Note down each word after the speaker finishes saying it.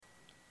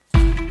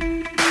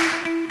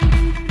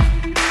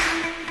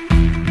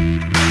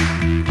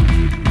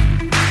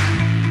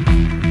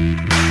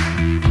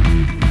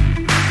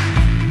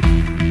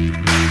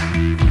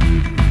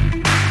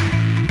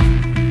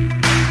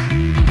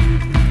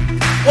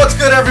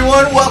good,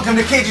 everyone? Welcome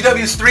to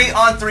KGW's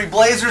 3-on-3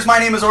 Blazers. My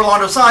name is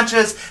Orlando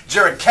Sanchez,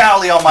 Jared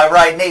Cowley on my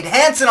right, Nate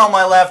Hansen on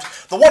my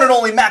left, the one and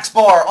only Max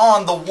Barr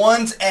on the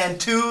ones and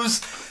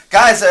twos.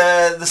 Guys,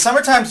 the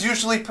summertime's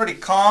usually pretty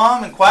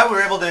calm and quiet. We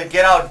were able to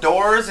get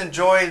outdoors,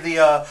 enjoy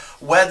the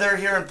weather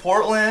here in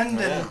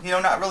Portland, and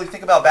not really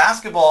think about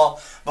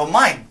basketball. But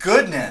my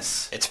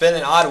goodness, it's been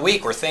an odd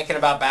week. We're thinking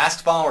about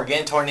basketball and we're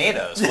getting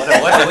tornadoes. What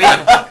a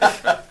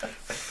week!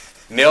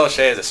 Neil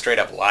O'Shea is a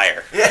straight-up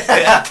liar.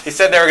 Yeah. He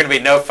said there were going to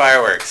be no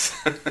fireworks.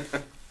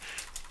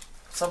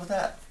 What's up with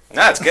that?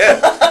 No, it's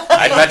good.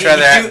 I'd much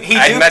rather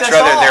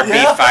there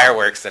be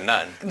fireworks than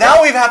none.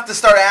 Now we have to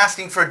start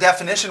asking for a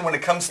definition when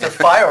it comes to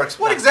fireworks.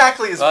 What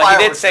exactly is fireworks? Well,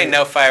 he did say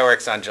no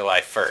fireworks on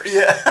July 1st.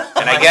 Yeah.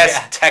 And I guess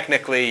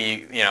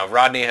technically,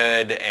 Rodney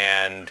Hood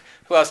and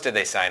who else did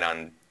they sign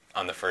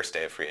on the first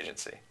day of free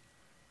agency?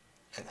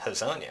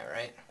 Hazonia,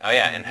 right? Oh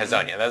yeah, and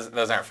Hazonia.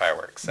 Those aren't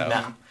fireworks. So.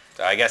 No.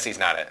 So I guess he's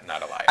not a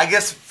liar. I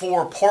guess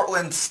for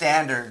Portland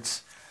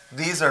standards,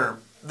 this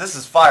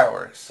is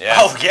fireworks. Yeah.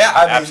 Oh yeah,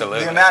 I mean,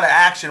 absolutely. the amount of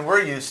action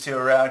we're used to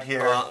around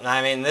here. Well,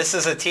 I mean, this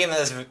is a team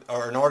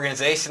or an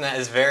organization that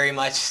is very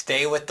much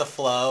stay with the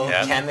flow,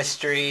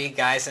 chemistry,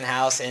 guys in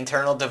house,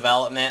 internal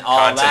development,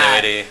 all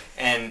continuity. of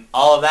that. And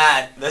all of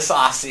that this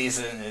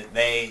offseason,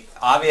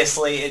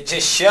 it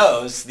just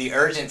shows the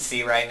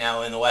urgency right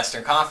now in the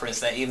Western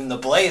Conference that even the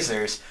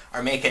Blazers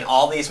are making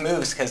all these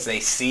moves because they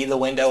see the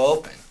window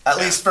open. At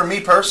least for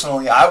me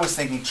personally, I was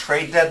thinking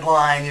trade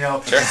deadline,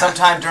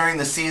 sometime during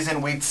the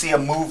season we'd see a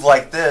move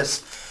like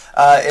this.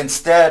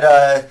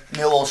 Instead,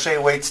 Neil O'Shea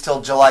waits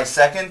till July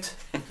 2nd.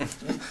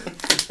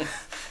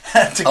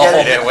 He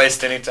didn't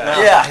waste any time.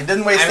 No. Yeah, he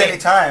didn't waste any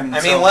time.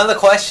 I mean, one of the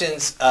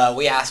questions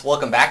we asked,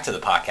 welcome back to the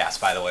podcast,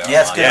 by the way.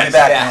 Yeah, it's good to be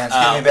back, man. It's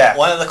good to be back.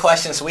 One of the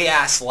questions we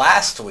asked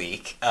last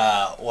week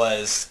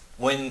was,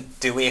 when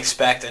do we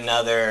expect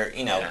another,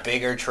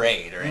 bigger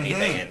trade or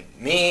anything? And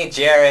me,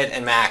 Jared,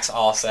 and Max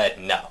all said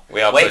no.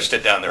 We all pushed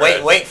it down the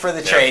road. Wait for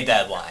the trade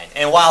deadline.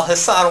 And while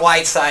Hassan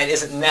Whiteside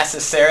isn't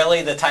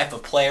necessarily the type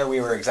of player we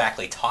were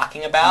exactly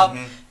talking about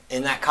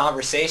in that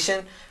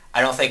conversation,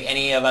 I don't think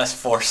any of us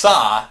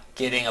foresaw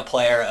getting a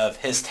player of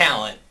his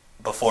talent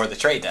before the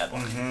trade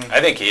deadline.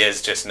 I think he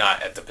is just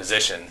not at the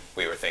position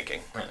we were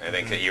thinking. I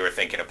think that you were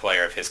thinking a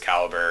player of his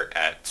caliber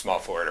at small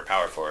forward or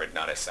power forward,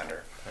 not as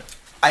center.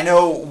 I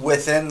know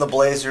within the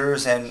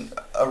Blazers and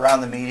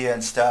around the media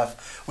and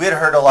stuff, we had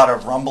heard a lot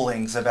of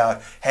rumblings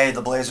about, hey,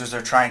 the Blazers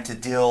are trying to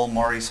deal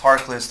Maurice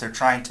Harkless. They're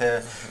trying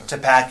to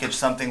package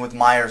something with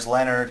Myers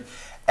Leonard.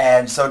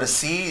 And so to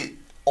see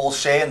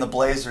O'Shea and the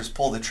Blazers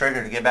pull the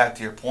trigger, to get back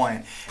to your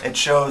point, it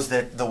shows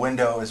that the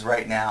window is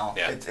right now.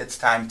 Yeah. It's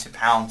time to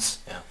pounce.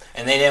 Yeah.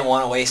 And they didn't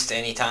want to waste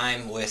any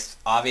time with,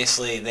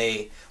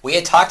 obviously, we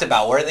had talked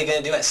about what are they going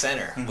to do at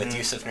center with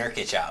Yusuf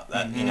Nurkic out,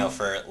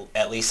 for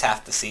at least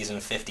half the season,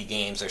 50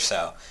 games or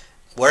so.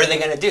 What are they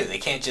going to do? They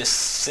can't just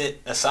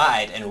sit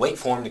aside and wait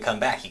for him to come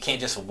back. You can't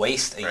just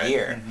waste a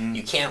year.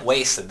 You can't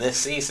waste this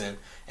season.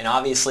 And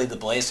obviously the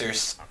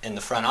Blazers in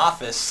the front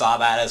office saw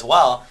that as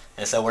well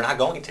and said, we're not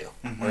going to.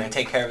 We're going to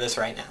take care of this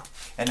right now.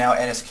 And now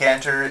Enes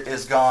Kanter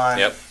is gone.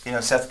 Yep.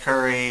 Seth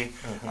Curry.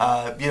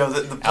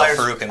 The players.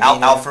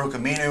 Al Farouk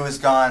Aminu is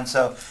gone.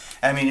 So,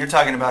 I mean, you're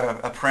talking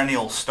about a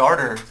perennial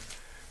starter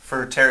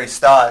for Terry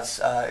Stotts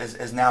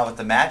is now with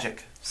the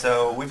Magic.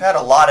 So we've had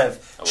a lot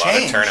of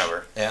change. A lot of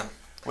turnover. Yeah.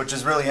 Which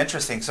is really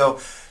interesting. So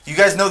you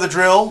guys know the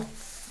drill.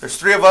 There's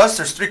three of us.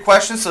 There's three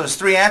questions. So there's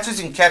three answers.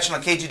 You can catch them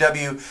on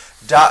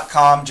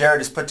KGW.com.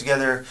 Jared has put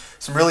together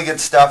some really good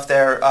stuff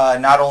there.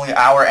 Not only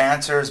our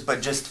answers,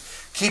 but just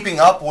keeping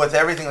up with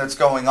everything that's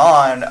going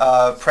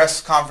on, press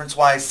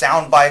conference-wise,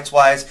 sound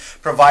bites-wise,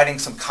 providing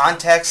some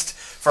context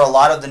for a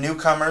lot of the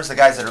newcomers, the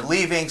guys that are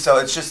leaving. So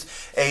it's just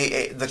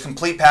the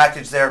complete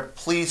package there.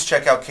 Please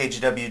check out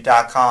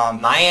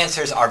KGW.com. My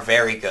answers are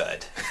very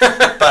good,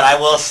 but I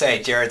will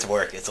say Jared's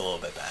work is a little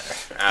bit better.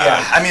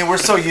 Yeah, I mean, we're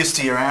so used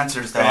to your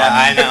answers, though. Yeah,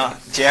 I know.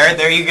 Jared,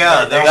 there you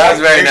go. That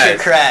was very nice. Your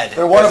cred.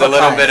 They're one of a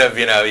little kind. bit of,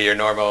 your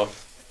normal...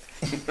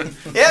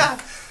 Yeah.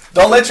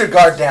 Don't let your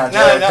guard down,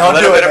 Jared. No. Don't a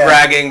little do bit it, of man.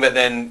 bragging, but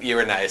then you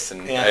were nice,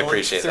 and I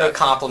appreciate threw that. a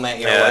compliment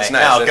your way. That's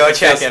nice. No, go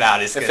check it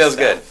out. It feels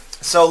good.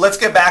 So let's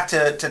get back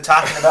to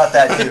talking about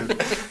that dude.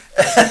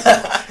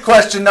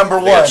 Question number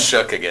I one. got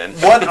shook again.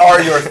 What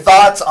are your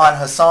thoughts on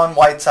Hassan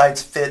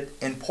Whiteside's fit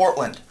in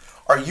Portland?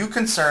 Are you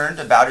concerned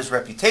about his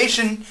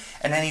reputation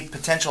and any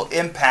potential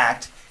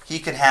impact he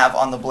could have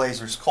on the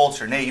Blazers'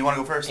 culture? Nate, you want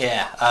to go first?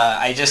 Yeah,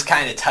 I just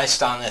kind of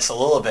touched on this a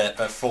little bit,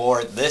 but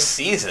for this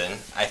season,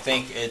 I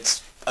think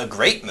it's a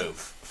great move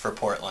for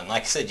Portland.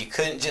 Like I said, you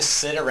couldn't just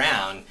sit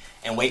around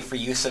and wait for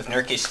Yusuf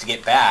Nurkic to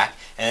get back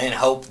and then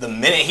hope the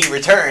minute he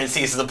returns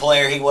he's the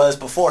player he was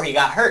before he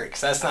got hurt,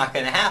 because that's not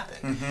going to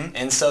happen.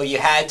 And so you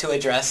had to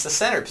address the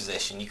center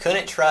position. You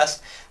couldn't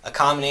trust a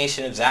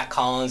combination of Zach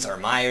Collins or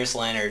Myers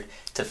Leonard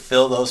to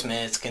fill those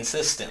minutes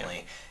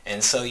consistently.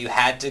 And so you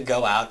had to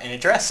go out and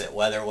address it,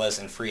 whether it was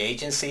in free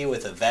agency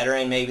with a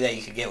veteran maybe that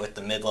you could get with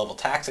the mid-level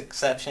tax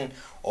exception,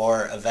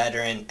 or a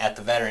veteran at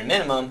the veteran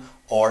minimum,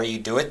 or you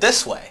do it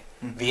this way,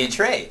 via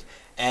trade.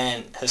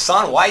 And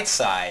Hassan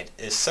Whiteside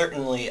is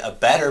certainly a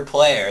better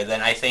player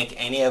than I think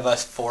any of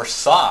us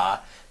foresaw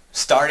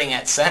starting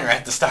at center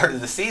at the start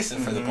of the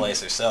season for the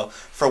Blazers. So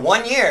for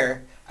 1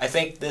 year, I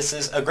think this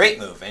is a great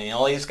move, and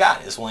all he's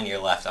got is 1 year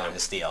left on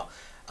his deal.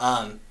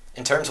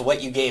 In terms of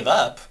what you gave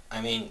up,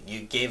 I mean,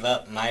 you gave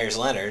up Myers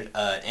Leonard,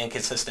 an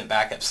inconsistent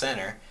backup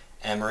center,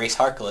 and Maurice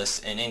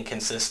Harkless, an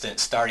inconsistent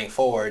starting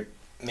forward,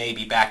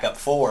 maybe backup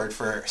forward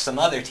for some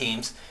other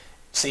teams.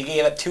 So you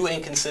gave up 2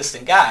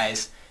 inconsistent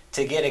guys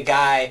to get a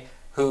guy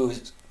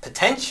whose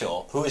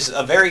potential, who's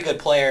a very good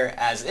player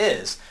as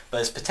is, but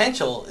his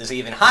potential is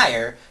even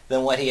higher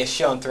than what he has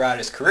shown throughout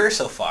his career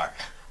so far.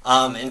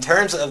 In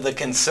terms of the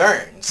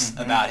concerns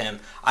about him,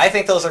 I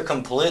think those are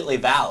completely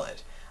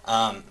valid.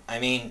 I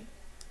mean,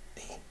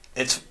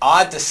 it's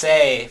odd to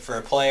say for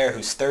a player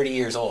who's 30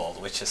 years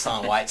old, which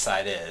Hassan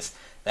Whiteside is,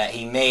 that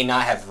he may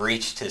not have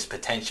reached his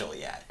potential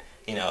yet.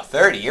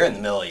 30, you're in the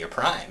middle of your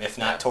prime, if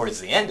not towards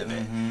the end of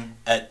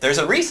it. There's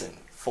a reason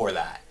for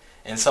that.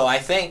 And so I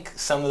think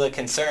some of the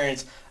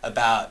concerns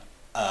about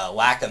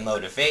lack of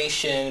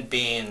motivation,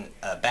 being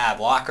a bad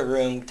locker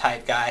room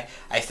type guy,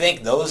 I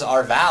think those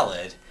are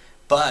valid.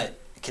 But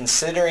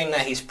considering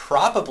that he's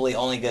probably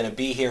only going to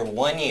be here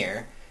 1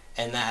 year,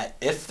 and that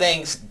if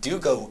things do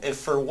go, if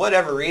for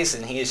whatever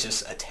reason he is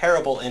just a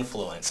terrible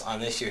influence on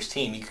this year's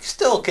team, you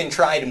still can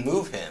try to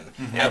move him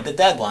at the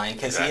deadline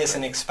because he is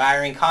an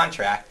expiring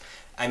contract.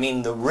 I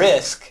mean, the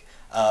risk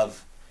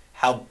of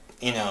how,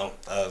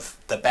 of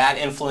the bad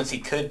influence he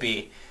could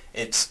be,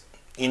 it's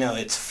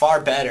far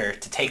better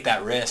to take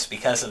that risk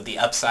because of the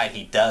upside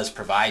he does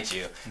provide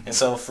you. And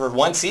so for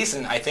 1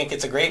 season, I think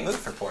it's a great move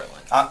for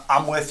Portland.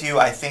 I'm with you.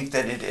 I think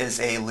that it is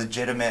a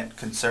legitimate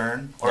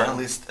concern, or at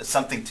least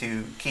something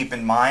to keep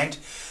in mind,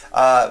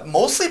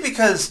 mostly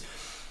because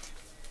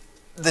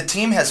the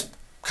team has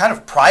kind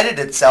of prided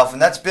itself,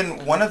 and that's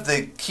been one of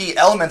the key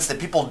elements that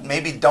people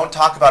maybe don't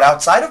talk about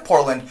outside of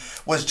Portland,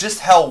 was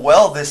just how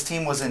well this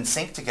team was in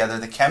sync together,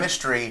 the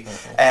chemistry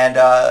and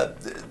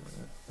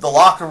the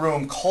locker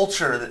room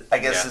culture, I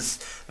guess is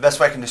the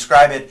best way I can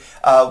describe it,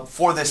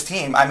 for this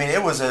team. I mean,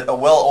 it was a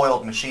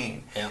well-oiled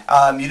machine.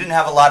 You didn't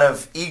have a lot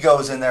of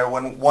egos in there.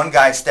 When one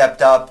guy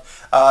stepped up,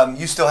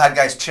 you still had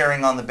guys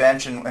cheering on the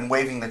bench and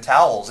waving the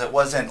towels. It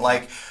wasn't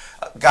like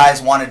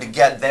guys wanted to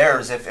get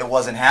theirs if it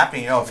wasn't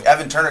happening. If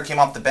Evan Turner came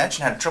off the bench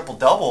and had a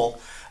triple-double,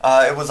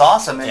 it was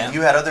awesome, and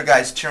you had other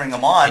guys cheering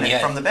him on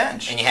from the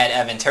bench. And you had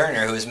Evan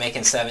Turner, who was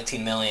making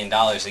 $17 million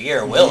a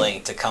year,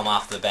 willing to come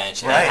off the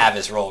bench and have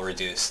his role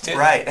reduced, too.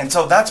 Right, and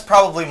so that's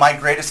probably my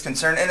greatest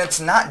concern, and it's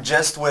not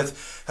just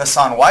with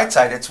Hassan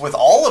Whiteside, it's with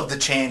all of the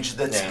change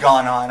that's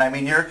gone on. I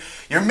mean, you're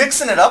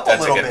mixing it up a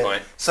little bit.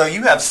 Point. So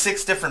you have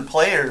 6 different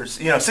players,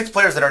 6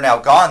 players that are now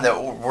gone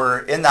that were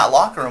in that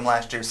locker room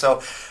last year.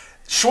 So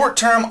short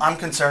term, I'm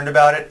concerned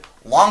about it.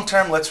 Long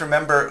term, let's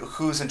remember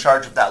who's in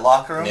charge of that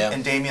locker room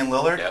in Damian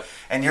Lillard.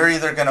 And you're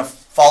either going to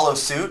follow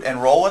suit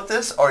and roll with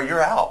this, or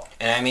you're out.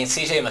 And I mean,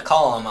 CJ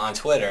McCollum on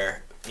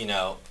Twitter,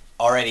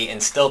 already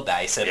instilled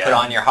that. He said, put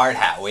on your hard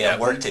hat. We have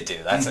work to do.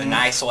 That's a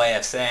nice way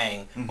of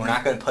saying we're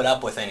not going to put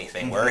up with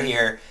anything. We're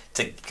here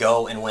to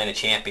go and win a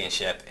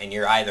championship, and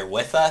you're either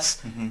with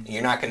us,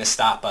 you're not going to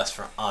stop us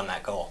on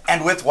that goal.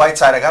 And with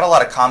Whiteside, I got a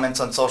lot of comments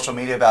on social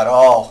media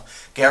about,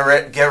 get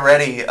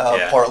ready,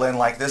 Portland.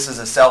 Like, this is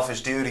a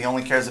selfish dude. He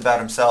only cares about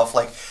himself.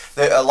 Like,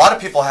 a lot of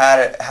people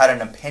had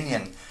an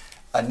opinion,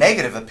 a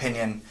negative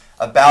opinion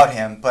about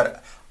him.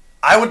 But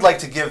I would like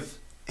to give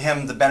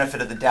him the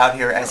benefit of the doubt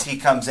here as he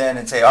comes in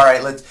and say, all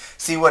right, let's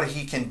see what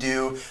he can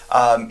do.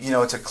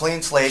 It's a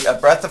clean slate, a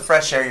breath of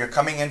fresh air. You're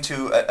coming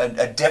into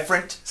a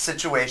different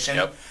situation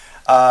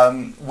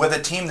with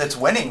a team that's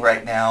winning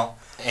right now.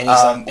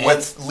 And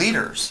with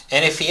leaders.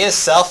 And if he is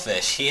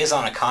selfish, he is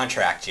on a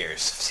contract year.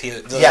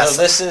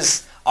 This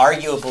is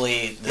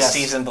arguably the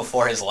season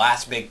before his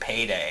last big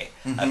payday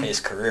of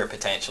his career,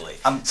 potentially.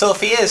 So if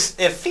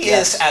he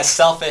is as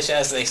selfish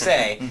as they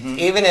say,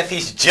 even if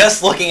he's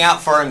just looking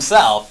out for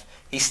himself,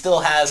 he still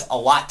has a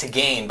lot to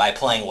gain by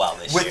playing well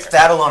this year. With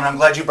that alone, I'm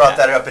glad you brought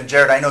that up. And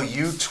Jared, I know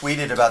you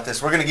tweeted about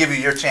this. We're going to give you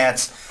your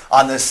chance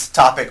on this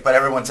topic, but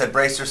everyone said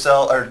brace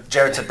yourself, or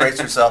Jared said brace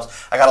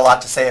yourselves. I got a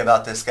lot to say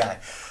about this guy.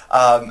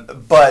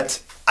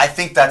 But I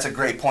think that's a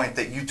great point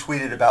that you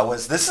tweeted about,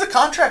 was this is a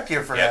contract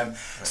year for him.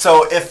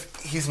 So if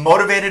he's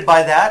motivated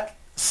by that,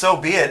 so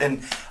be it.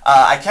 And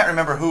I can't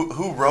remember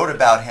who wrote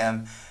about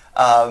him,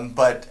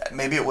 but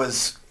maybe it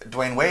was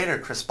Dwayne Wade or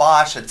Chris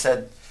Bosh had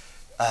said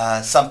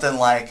something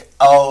like,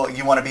 oh,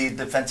 you want to be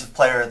Defensive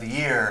Player of the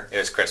Year. It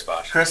was Chris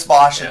Bosh. Chris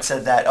Bosh had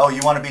said that, oh,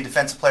 you want to be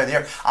Defensive Player of the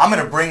Year. I'm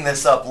going to bring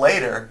this up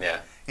later,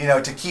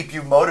 to keep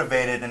you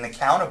motivated and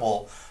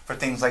accountable for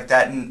things like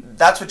that. And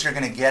that's what you're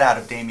going to get out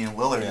of Damian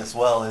Lillard as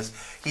well, is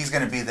he's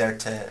going to be there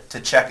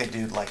to check a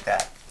dude like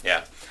that.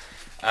 Yeah.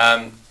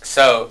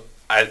 So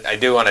I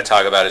do want to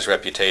talk about his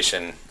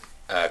reputation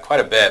quite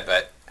a bit,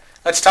 but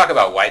let's talk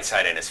about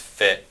Whiteside and his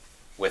fit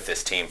with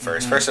this team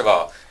first. First of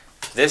all,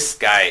 This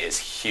guy is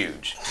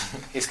huge.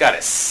 He's got a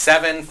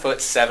 7'7"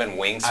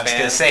 wingspan. I was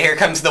going to say, here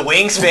comes the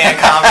wingspan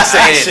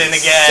conversation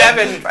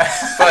again.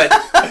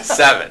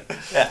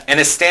 7'7". Yeah. And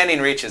his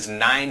standing reach is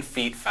 9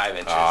 feet 5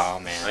 inches. Oh,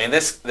 man. I mean,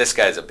 this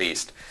guy's a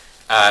beast.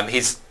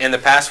 He's in the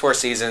past 4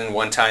 seasons.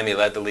 One time he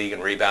led the league in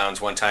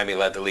rebounds. One time he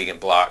led the league in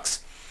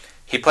blocks.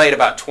 He played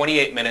about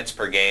 28 minutes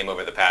per game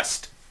over the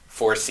past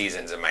 4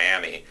 seasons in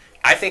Miami.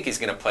 I think he's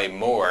going to play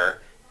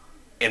more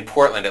in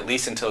Portland, at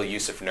least until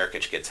Jusuf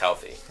Nurkic gets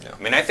healthy. Yeah.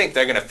 I mean, I think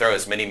they're going to throw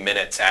as many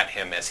minutes at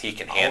him as he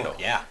can handle.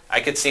 Yeah.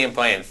 I could see him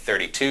playing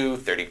 32,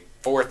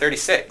 34,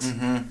 36.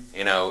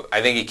 You know,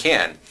 I think he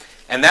can.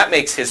 And that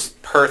makes his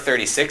per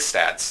 36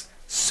 stats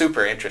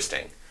super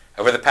interesting.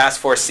 Over the past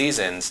 4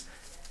 seasons,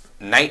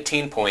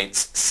 19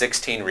 points,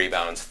 16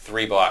 rebounds,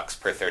 3 blocks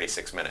per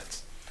 36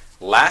 minutes.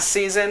 Last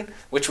season,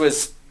 which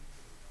was,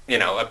 you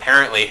know,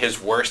 apparently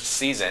his worst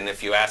season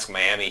if you ask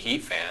Miami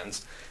Heat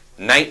fans,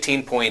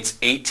 19 points,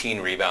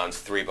 18 rebounds,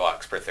 3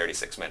 blocks per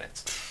 36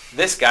 minutes.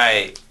 This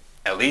guy,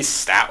 at least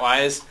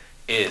stat-wise,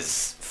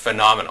 is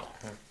phenomenal.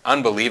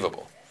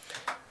 Unbelievable.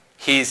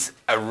 He's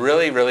a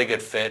really, really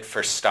good fit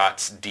for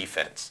Stott's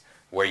defense,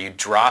 where you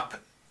drop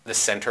the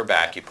center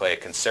back, you play a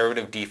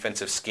conservative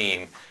defensive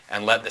scheme,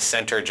 and let the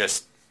center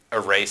just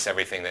erase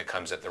everything that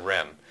comes at the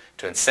rim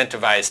to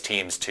incentivize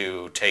teams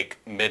to take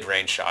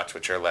mid-range shots,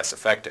 which are less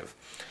effective.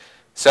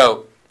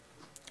 So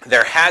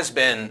there has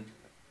been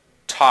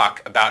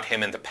talk about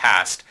him in the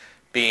past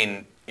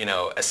being, you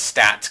know, a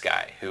stats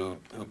guy who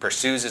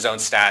pursues his own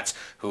stats,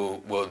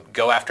 who will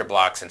go after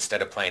blocks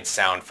instead of playing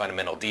sound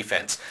fundamental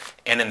defense.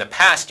 And in the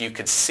past, you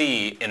could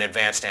see in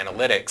advanced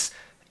analytics,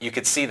 you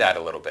could see that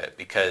a little bit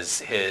because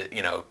his,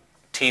 you know,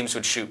 teams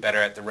would shoot better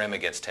at the rim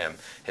against him.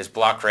 His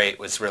block rate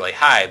was really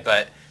high,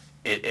 but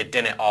it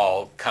didn't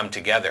all come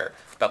together.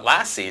 But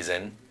last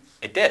season,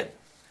 it did.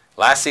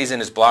 Last season,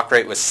 his block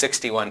rate was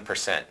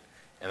 61%.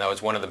 And that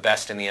was one of the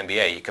best in the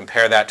NBA. You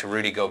compare that to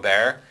Rudy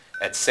Gobert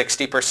at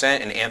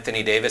 60% and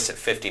Anthony Davis at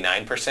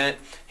 59%.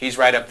 He's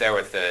right up there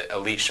with the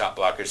elite shot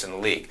blockers in the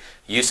league.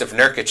 Jusuf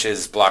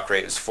Nurkic's block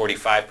rate was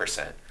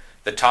 45%.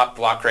 The top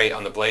block rate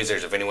on the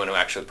Blazers of anyone who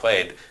actually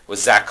played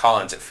was Zach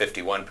Collins at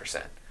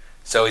 51%.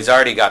 So he's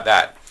already got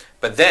that.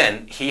 But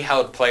then he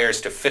held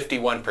players to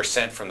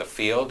 51% from the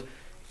field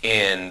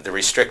in the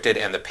restricted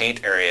and the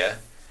paint area.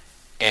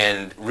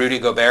 And Rudy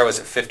Gobert was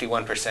at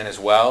 51% as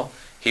well.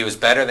 He was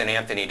better than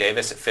Anthony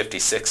Davis at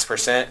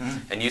 56%,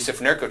 and Jusuf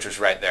Nurkic was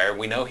right there.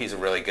 We know he's a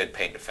really good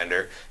paint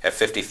defender at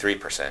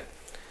 53%.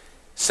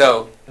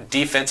 So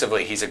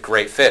defensively, he's a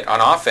great fit.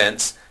 On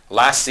offense,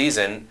 last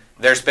season,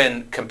 there's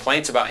been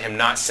complaints about him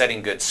not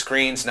setting good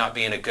screens, not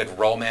being a good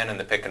roll man in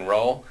the pick and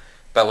roll.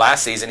 But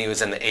last season, he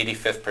was in the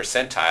 85th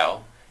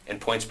percentile in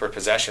points per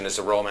possession as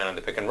a roll man on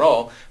the pick and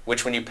roll,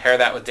 which when you pair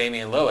that with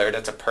Damian Lillard,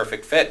 that's a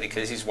perfect fit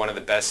because he's one of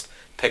the best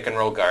pick and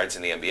roll guards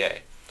in the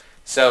NBA.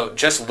 So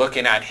just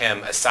looking at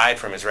him, aside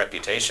from his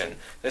reputation,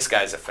 this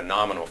guy's a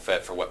phenomenal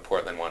fit for what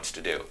Portland wants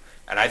to do.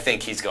 And I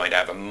think he's going to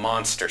have a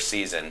monster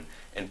season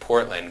in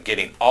Portland,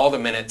 getting all the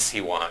minutes he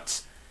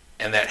wants.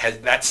 And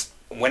that's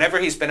whenever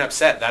he's been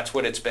upset, that's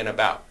what it's been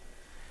about.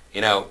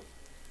 You know,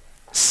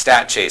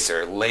 stat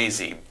chaser,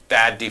 lazy,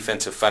 bad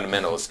defensive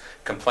fundamentals,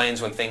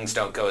 complains when things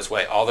don't go his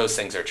way. All those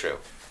things are true.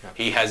 Yeah.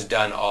 He has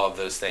done all of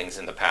those things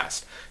in the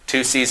past.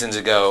 2 seasons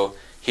ago,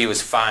 he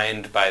was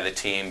fined by the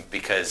team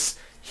because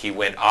he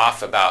went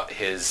off about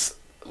his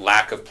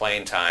lack of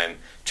playing time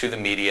to the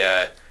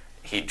media.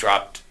 He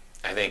dropped,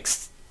 I think,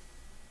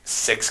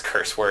 6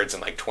 curse words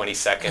in like 20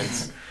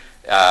 seconds.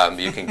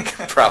 You can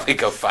probably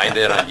go find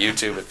it on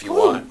YouTube if you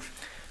want.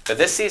 But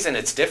this season,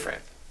 it's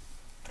different.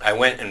 I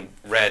went and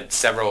read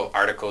several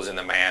articles in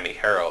the Miami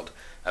Herald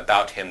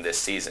about him this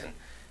season.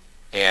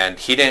 And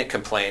he didn't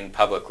complain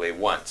publicly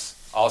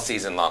once, all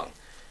season long.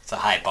 It's a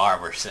high bar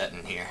we're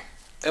setting here.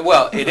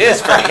 Well, it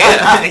is for him.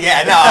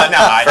 Yeah,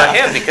 no. For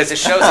him, because it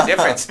shows a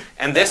difference.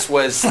 And this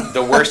was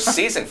the worst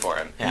season for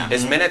him. Yeah.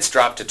 His minutes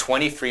dropped to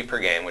 23 per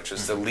game, which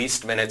was the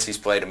least minutes he's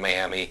played in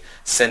Miami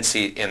since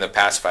in the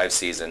past 5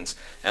 seasons.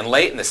 And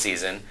late in the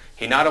season,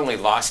 he not only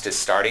lost his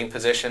starting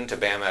position to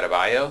Bam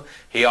Adebayo,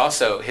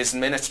 his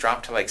minutes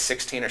dropped to like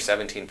 16 or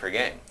 17 per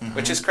game,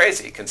 which is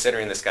crazy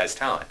considering this guy's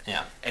talent.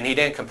 Yeah. And he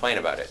didn't complain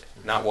about it,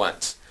 not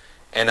once.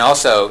 And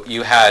also,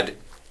 you had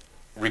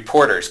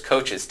reporters,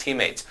 coaches,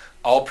 teammates,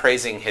 all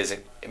praising his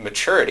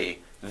maturity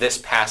this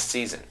past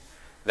season,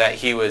 that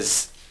he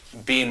was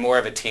being more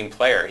of a team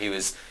player. He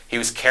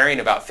was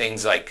caring about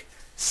things like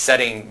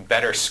setting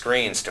better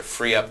screens to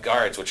free up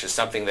guards, which is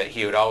something that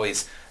he would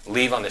always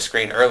leave on the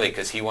screen early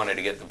because he wanted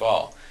to get the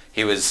ball.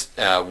 He was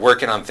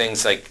working on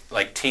things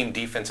like team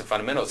defensive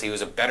fundamentals. He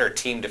was a better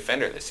team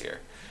defender this year.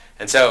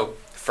 And so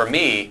for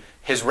me,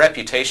 his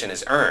reputation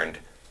is earned,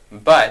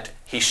 but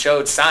he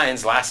showed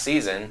signs last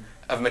season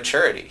of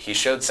maturity. He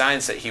showed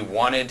signs that he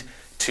wanted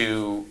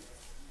to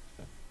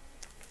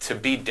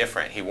be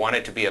different. He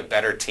wanted to be a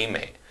better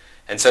teammate.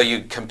 And so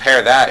you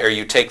compare that, or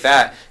you take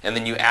that, and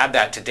then you add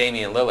that to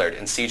Damian Lillard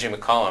and C.J.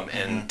 McCollum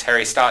and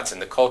Terry Stotts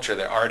and the culture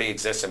that already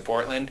exists in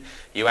Portland.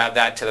 You add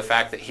that to the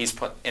fact that he's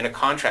in a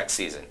contract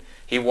season.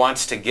 He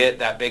wants to get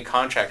that big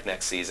contract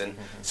next season,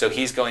 so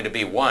he's going to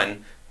be,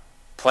 one,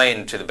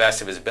 playing to the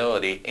best of his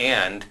ability,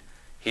 and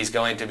he's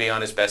going to be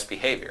on his best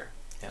behavior.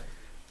 Yep.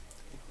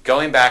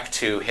 Going back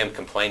to him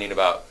complaining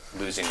about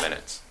losing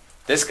minutes,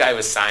 this guy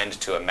was signed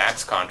to a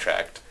max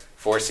contract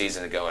 4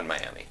 seasons ago in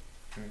Miami.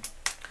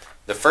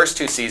 The first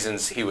 2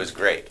 seasons he was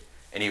great,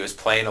 and he was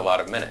playing a lot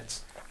of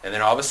minutes. And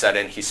then all of a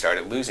sudden he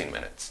started losing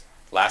minutes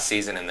last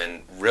season, and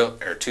then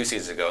 2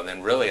 seasons ago, and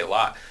then really a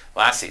lot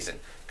last season.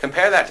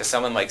 Compare that to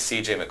someone like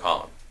C.J.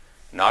 McCollum.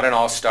 Not an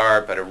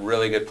all-star, but a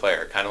really good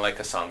player, kind of like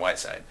Hassan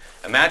Whiteside.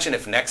 Imagine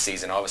if next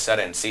season, all of a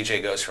sudden,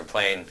 C.J. goes from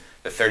playing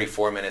the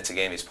 34 minutes a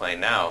game he's playing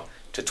now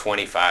to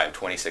 25,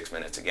 26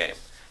 minutes a game.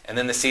 And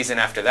then the season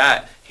after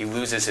that, he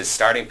loses his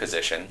starting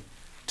position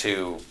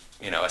to,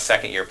 a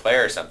second-year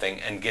player or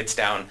something, and gets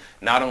down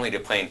not only to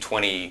playing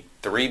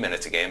 23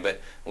 minutes a game, but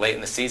late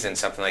in the season,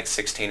 something like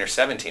 16 or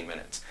 17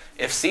 minutes.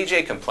 If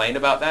C.J. complained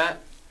about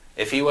that,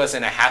 if he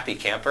wasn't a happy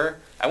camper,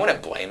 I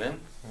wouldn't blame him.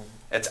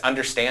 It's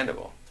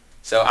understandable.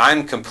 So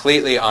I'm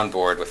completely on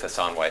board with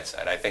Hassan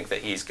Whiteside. I think that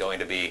he's going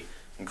to be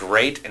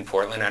great in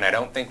Portland, and I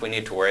don't think we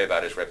need to worry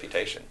about his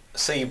reputation.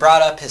 So you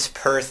brought up his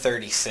per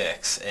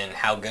 36 and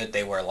how good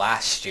they were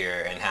last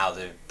year and how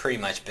they've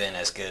pretty much been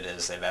as good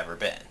as they've ever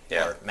been,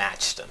 or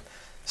matched them.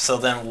 So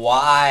then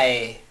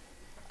why,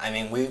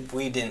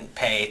 we didn't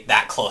pay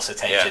that close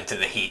attention to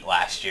the Heat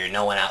last year.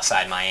 No one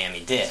outside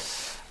Miami did.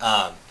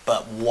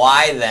 But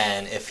why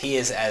then, if he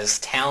is as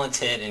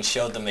talented and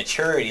showed the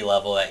maturity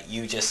level that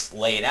you just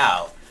laid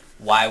out,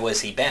 why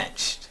was he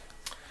benched?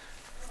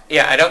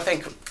 Yeah, I don't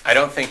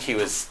think he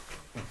was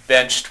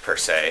benched per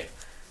se.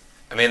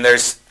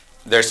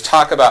 There's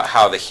talk about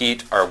how the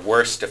Heat are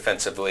worse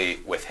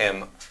defensively with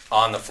him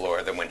on the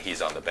floor than when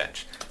he's on the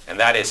bench. And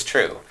that is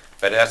true.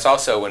 But that's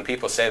also, when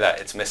people say that,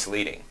 it's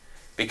misleading.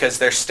 Because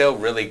they're still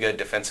really good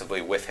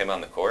defensively with him on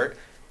the court.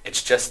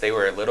 It's just they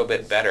were a little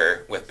bit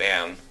better with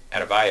Bam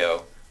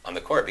Adebayo on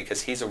the court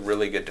because he's a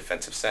really good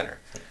defensive center.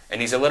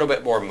 And he's a little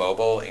bit more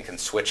mobile and can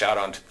switch out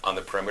on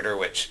the perimeter,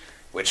 which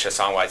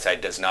Hassan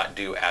Whiteside does not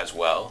do as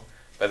well.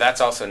 But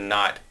that's also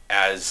not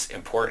as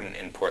important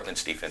in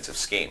Portland's defensive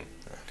scheme.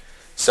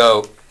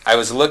 So I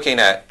was looking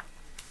at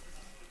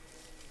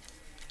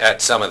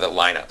some of the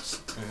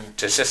lineups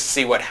to just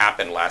see what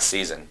happened last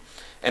season.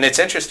 And it's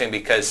interesting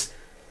because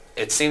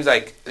it seems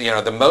like,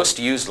 the most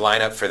used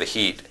lineup for the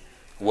Heat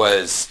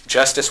was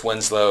Justice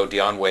Winslow,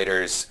 Dion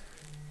Waiters,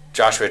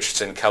 Josh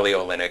Richardson, Kelly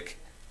Olynyk,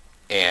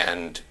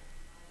 and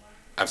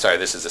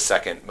this is the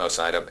second most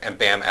lineup, and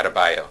Bam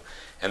Adebayo.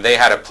 And they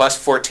had a plus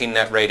 14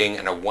 net rating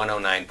and a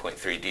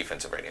 109.3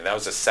 defensive rating. That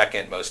was the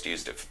second most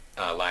used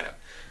lineup.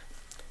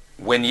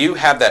 When you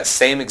have that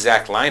same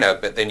exact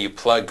lineup, but then you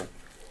plugged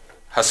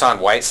Hassan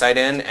Whiteside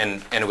in,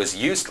 and it was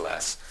used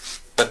less,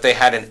 but they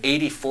had an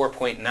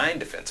 84.9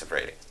 defensive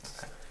rating.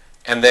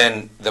 And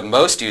then the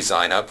most used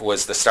lineup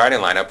was the starting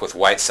lineup with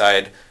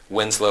Whiteside,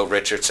 Winslow,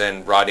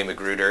 Richardson, Rodney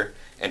McGruder,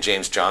 and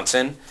James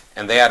Johnson,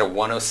 and they had a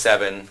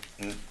 107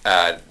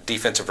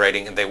 defensive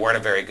rating, and they weren't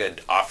a very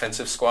good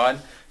offensive squad,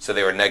 so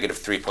they were negative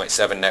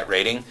 3.7 net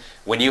rating.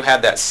 When you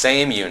had that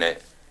same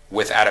unit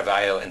with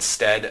Adebayo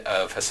instead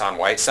of Hassan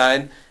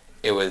Whiteside,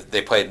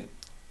 they played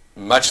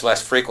much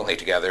less frequently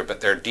together,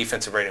 but their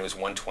defensive rating was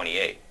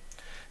 128.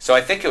 So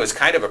I think it was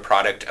kind of a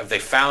product of they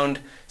found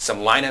some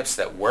lineups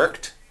that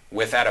worked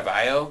with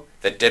Adebayo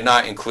that did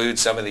not include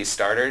some of these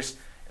starters,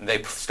 and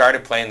they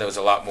started playing those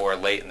a lot more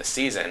late in the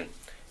season,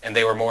 and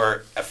they were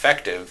more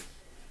effective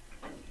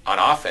on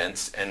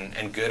offense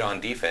and good on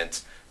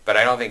defense. But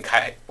I don't think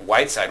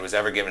Whiteside was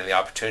ever given the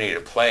opportunity to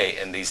play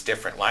in these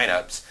different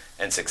lineups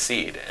and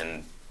succeed.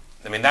 And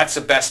that's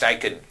the best I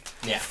could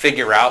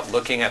figure out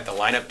looking at the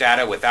lineup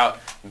data without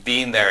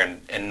being there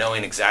and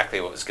knowing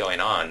exactly what was going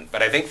on.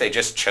 But I think they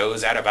just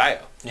chose Adebayo.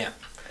 Yeah.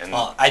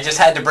 Well, I just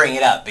had to bring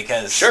it up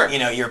because, sure,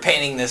 you're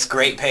painting this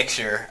great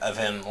picture of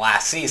him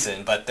last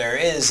season, but there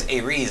is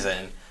a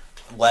reason,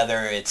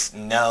 whether it's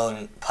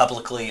known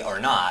publicly or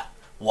not,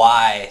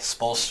 why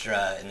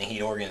Spoelstra and the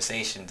Heat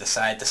organization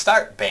decided to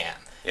start Bam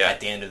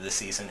at the end of the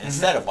season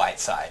instead of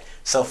Whiteside.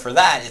 So for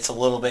that, it's a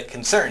little bit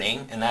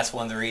concerning, and that's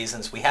one of the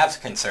reasons we have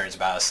concerns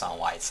about Hassan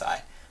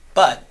Whiteside.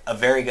 But a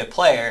very good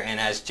player, and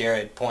as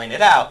Jared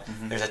pointed out,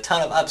 there's a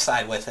ton of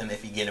upside with him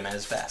if you get him at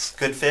his best.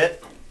 Good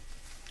fit?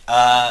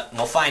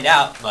 We'll find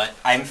out, but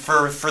I'm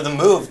for the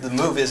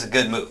move is a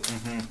good move.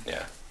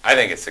 Yeah, I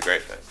think it's a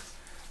great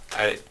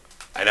fit.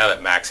 I know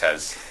that Max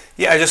has...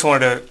 Yeah, I just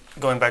wanted to,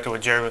 going back to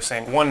what Jared was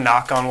saying, one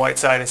knock on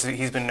Whiteside is that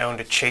he's been known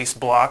to chase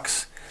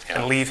blocks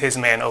and leave his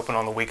man open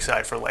on the weak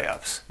side for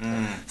layups.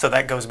 So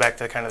that goes back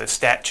to kind of the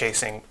stat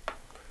chasing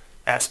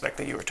aspect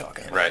that you were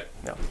talking about. Right.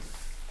 No.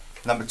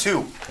 Number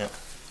 2.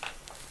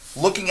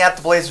 Looking at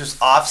the Blazers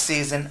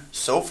offseason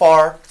so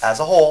far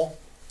as a whole,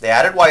 they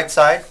added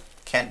Whiteside,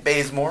 Kent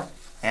Bazemore,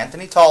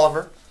 Anthony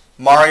Tolliver,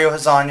 Mario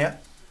Hezonja,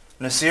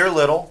 Nasir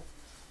Little.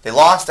 They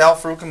lost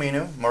Al-Farouq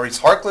Aminu, Maurice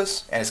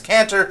Harkless, and his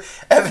cantor,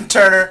 Evan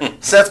Turner,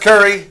 Seth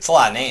Curry. It's a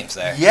lot of names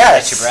there.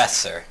 Yes. Catch your breath,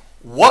 sir.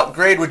 What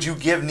grade would you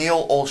give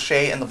Neil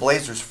Olshey and the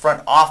Blazers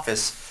front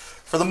office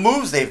for the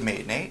moves they've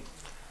made, Nate?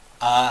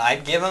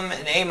 I'd give him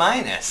an A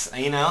minus.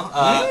 Kind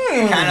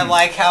of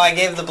like how I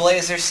gave the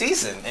Blazers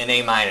season an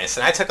A minus,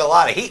 and I took a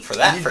lot of heat for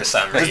that for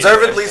some reason.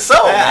 Deservedly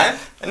so, man.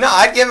 No,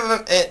 I'd give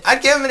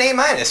him an A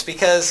minus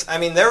because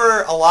there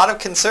were a lot of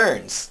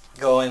concerns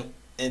going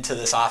into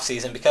this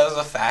offseason because of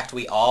the fact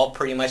we all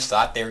pretty much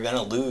thought they were going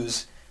to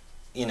lose,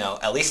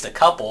 at least a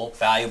couple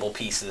valuable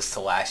pieces to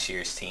last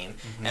year's team,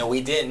 and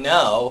we didn't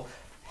know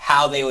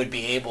how they would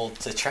be able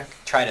to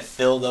try to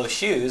fill those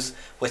shoes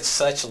with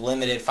such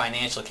limited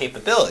financial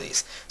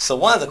capabilities. So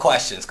one of the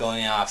questions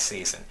going off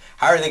season,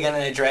 how are they going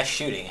to address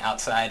shooting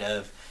outside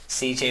of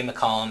C.J.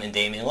 McCollum and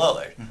Damian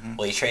Lillard?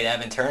 Well, you trade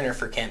Evan Turner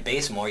for Kent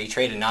Bazemore, you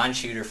trade a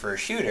non-shooter for a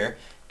shooter,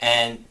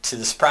 and to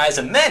the surprise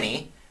of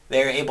many,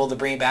 they're able to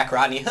bring back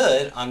Rodney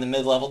Hood on the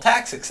mid-level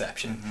tax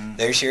exception.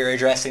 There's your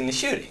addressing the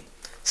shooting.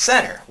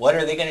 Center, what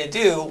are they going to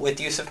do with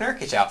Yusuf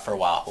Nurkic out for a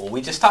while? Well, we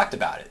just talked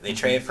about it. They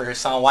traded for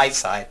Hassan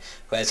Whiteside,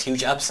 who has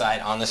huge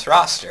upside on this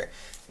roster.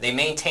 They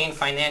maintain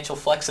financial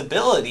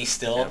flexibility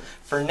still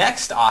for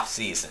next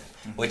offseason,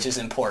 which is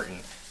important.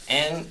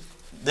 And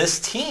this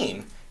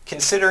team,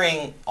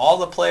 considering all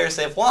the players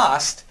they've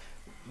lost,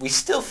 we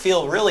still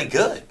feel really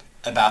good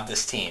about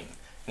this team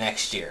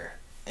next year,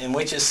 and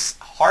which is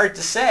hard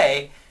to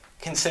say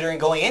considering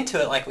going into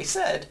it, like we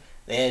said,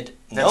 they had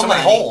no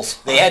money. Holes.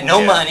 They had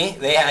no money.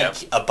 They had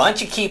a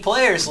bunch of key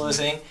players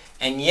losing,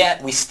 and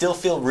yet we still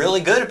feel really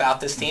good about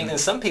this team, and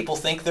some people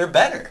think they're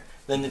better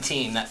than the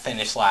team that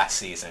finished last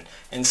season.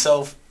 And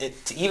so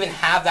to even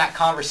have that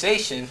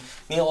conversation,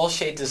 Neil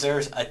Olshey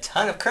deserves a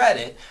ton of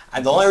credit.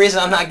 The only reason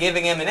I'm not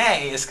giving him an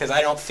A is because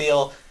I don't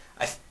feel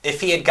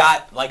if he had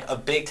got like a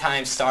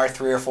big-time star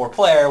 3 or 4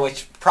 player,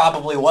 which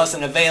probably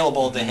wasn't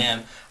available to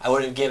him, I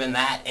would have given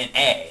that an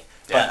A.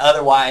 But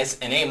otherwise,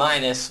 an A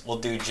minus will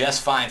do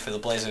just fine for the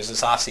Blazers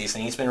this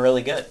offseason. He's been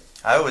really good.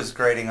 I was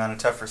grading on a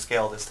tougher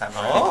scale this time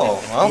around.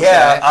 Oh, okay.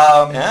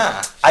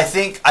 Yeah. I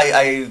think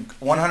I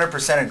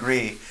 100%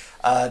 agree.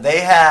 They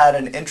had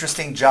an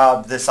interesting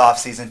job this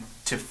offseason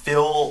to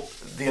fill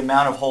the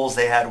amount of holes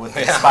they had with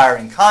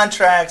expiring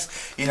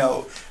contracts.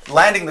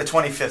 Landing the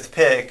 25th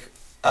pick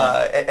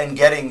and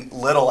getting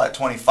Little at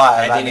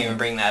 25. I didn't even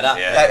bring that up.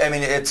 Yeah.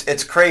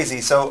 It's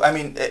crazy. So,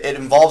 it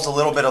involves a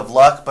little bit of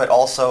luck, but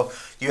also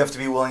you have to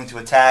be willing to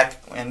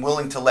attack and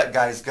willing to let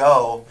guys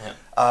go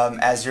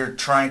as you're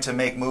trying to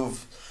make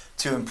move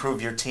to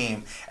improve your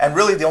team. And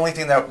really the only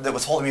thing that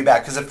was holding me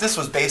back, because if this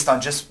was based on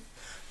just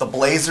the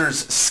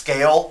Blazers'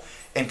 scale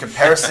in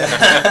comparison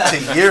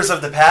to years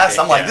of the past,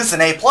 I'm like, this is an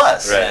A+.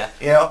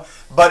 Right.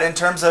 But in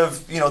terms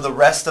of, the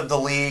rest of the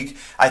league,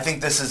 I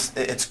think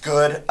it's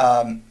good.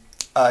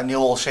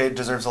 Neil Olshey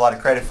deserves a lot of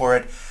credit for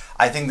it.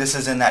 I think this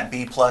is in that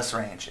B+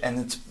 range. And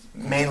it's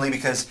mainly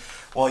because,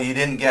 you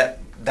didn't get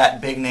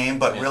that big name,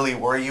 but really,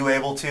 were you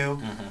able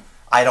to?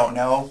 I don't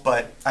know.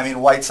 But,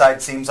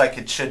 Whiteside seems like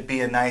it should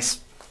be a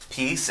nice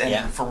piece.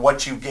 And for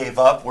what you gave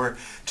up were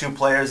 2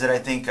 players that I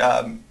think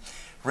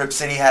Rip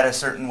City had a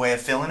certain way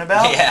of feeling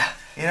about.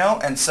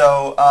 And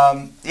so,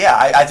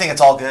 I think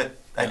it's all good.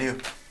 I do.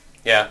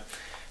 Yeah.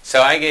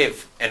 So I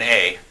gave an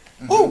A.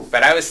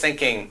 But I was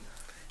thinking,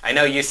 I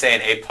know you say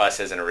an A+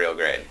 isn't a real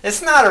grade.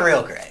 It's not a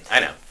real grade. I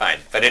know, fine.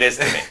 But it is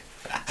to me.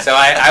 So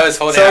I was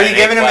holding So out are you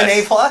giving him an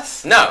A+?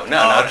 No.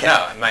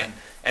 Okay.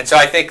 And so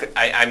I think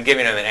I'm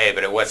giving him an A,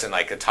 but it wasn't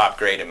like a top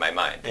grade in my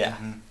mind. Yeah.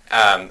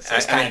 So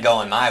it's kind of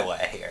going my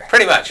way here.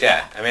 Pretty much,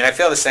 yeah. I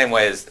feel the same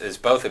way as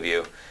both of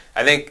you.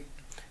 I think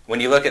when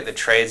you look at the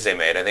trades they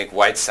made, I think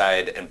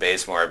Whiteside and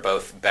Bazemore are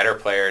both better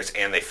players,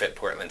 and they fit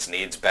Portland's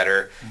needs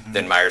better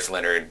than Myers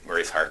Leonard,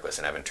 Maurice Harkless,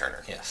 and Evan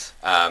Turner. Yes.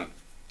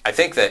 I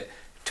think that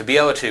to be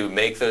able to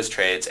make those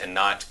trades and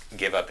not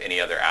give up any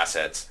other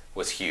assets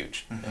was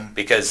huge.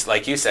 Because,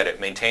 like you said, it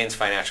maintains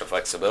financial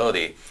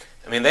flexibility.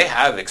 They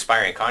have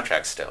expiring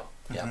contracts still.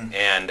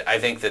 And I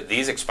think that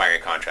these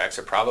expiring contracts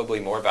are probably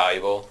more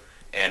valuable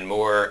and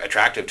more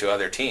attractive to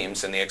other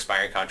teams than the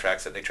expiring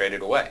contracts that they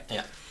traded away.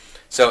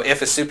 So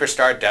if a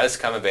superstar does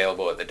come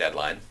available at the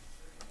deadline,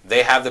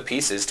 they have the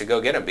pieces to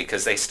go get him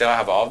because they still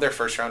have all of their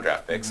first-round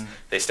draft picks,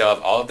 they still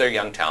have all of their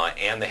young talent,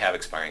 and they have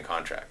expiring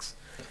contracts.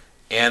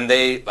 And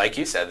they, like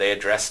you said, they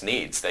addressed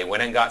needs. They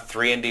went and got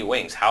 3-and-D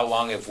wings. How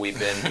long have we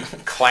been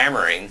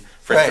clamoring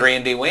for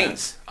 3-and-D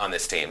wings on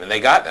this team? And they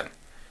got them.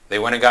 They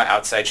went and got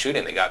outside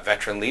shooting. They got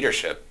veteran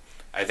leadership.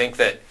 I think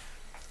that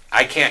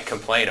I can't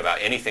complain about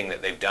anything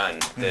that they've done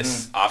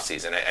this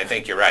offseason. I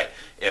think you're right.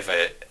 If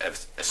a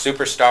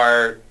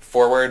superstar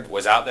forward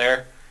was out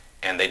there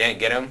and they didn't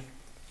get him,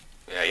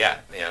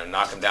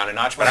 knock him down a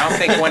notch. But I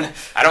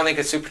don't think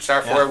a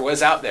superstar forward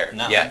was out there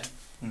yet.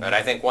 But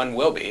I think one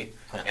will be.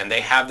 And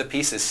they have the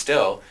pieces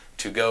still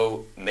to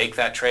go make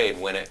that trade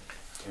when it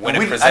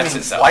presents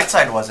itself.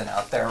 Whiteside wasn't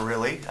out there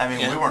really.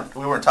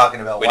 We weren't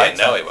talking about Whiteside. We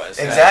didn't know he was.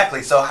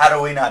 Exactly. So how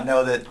do we not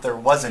know that there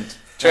wasn't?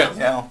 True.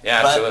 Yeah,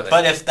 absolutely.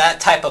 But if that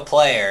type of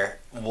player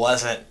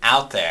wasn't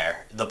out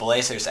there, the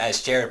Blazers,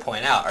 as Jared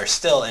pointed out, are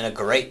still in a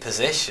great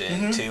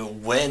position to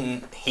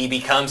when he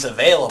becomes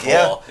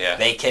available,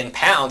 they can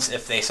pounce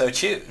if they so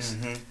choose.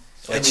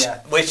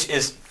 Which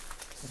is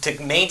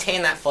to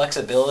maintain that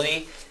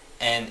flexibility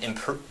and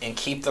and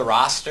keep the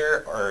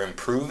roster or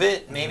improve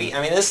it, maybe.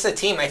 I mean, this is a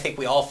team I think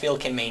we all feel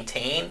can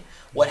maintain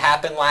what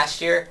happened last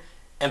year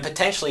and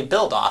potentially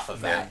build off of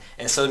that.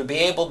 And so to be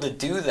able to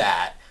do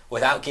that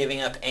without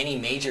giving up any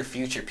major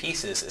future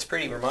pieces is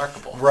pretty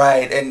remarkable.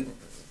 Right, and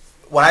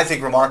when I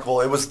think remarkable,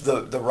 it was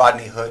the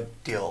Rodney Hood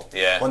deal.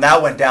 Yeah. When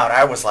that went down,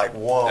 I was like,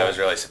 whoa. That was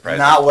really surprising.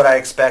 Not what I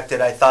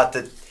expected. I thought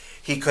that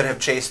he could have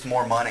chased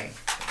more money.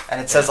 And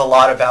it says a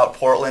lot about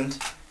Portland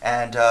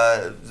and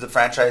the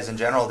franchise in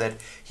general that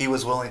he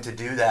was willing to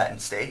do that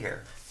and stay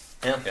here.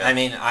 Yeah. I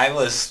mean, I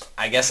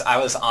guess I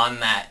was on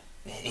that.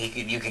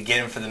 You could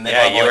get him for the you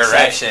mid-level were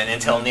exception right.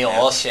 until Neil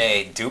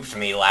Olshey duped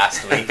me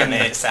last week and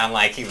made it sound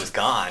like he was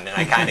gone, and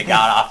I kind of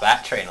got off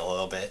that train a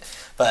little bit.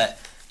 But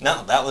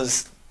no, that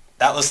was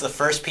the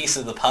first piece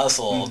of the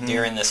puzzle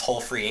during this whole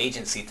free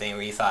agency thing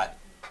where you thought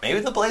maybe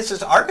the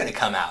Blazers are going to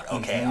come out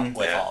okay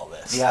with all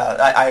this. Yeah,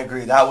 I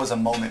agree. That was a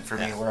moment for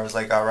me where I was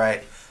like, all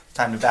right,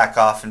 time to back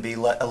off and be a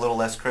little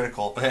less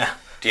critical. Yeah.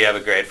 Do you have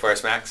a grade for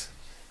us, Max?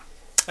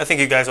 I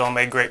think you guys all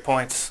made great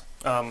points.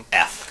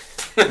 F.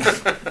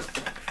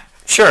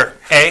 Sure,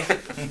 A. A.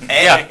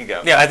 There you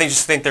go. Yeah, I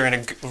just think they're in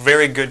a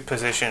very good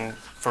position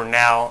for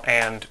now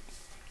and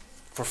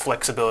for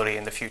flexibility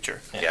in the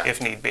future, Yeah.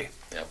 if need be.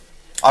 Yep.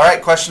 All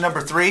right, question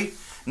number 3.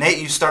 Nate,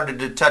 you started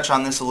to touch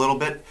on this a little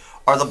bit.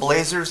 Are the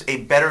Blazers a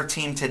better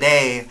team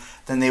today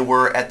than they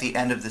were at the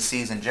end of the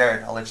season?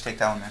 Jared, I'll let you take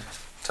that one, man.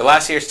 So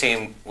last year's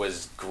team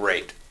was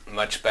great,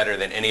 much better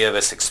than any of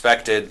us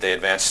expected. They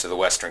advanced to the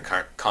Western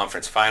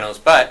Conference Finals,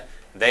 but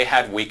they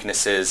had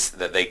weaknesses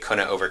that they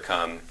couldn't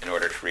overcome in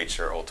order to reach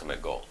their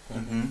ultimate goal.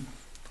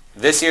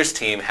 This year's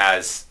team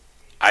has,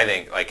 I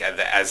think, like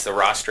as the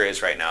roster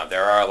is right now,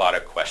 there are a lot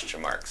of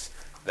question marks.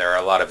 There are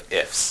a lot of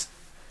ifs.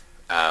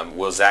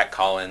 Will Zach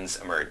Collins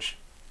emerge?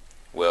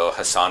 Will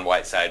Hassan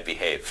Whiteside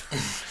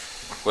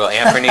behave? Will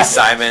Anthony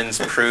Simons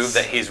prove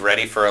that he's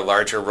ready for a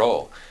larger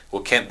role?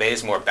 Will Kent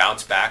Bazemore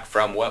bounce back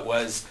from what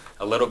was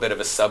a little bit of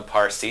a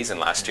subpar season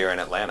last year in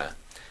Atlanta?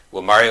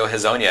 Will Mario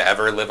Hezonja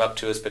ever live up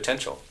to his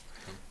potential?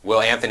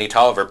 Will Anthony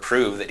Tolliver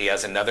prove that he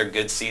has another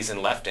good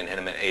season left in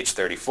him at age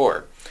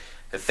 34?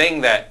 The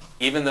thing that,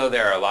 even though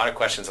there are a lot of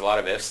questions, a lot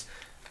of ifs,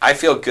 I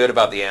feel good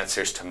about the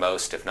answers to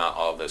most, if not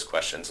all of those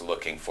questions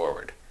looking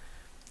forward.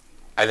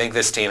 I think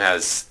this team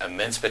has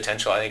immense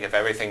potential. I think if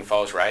everything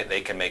falls right,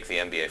 they can make the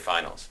NBA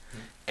Finals.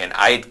 And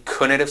I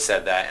couldn't have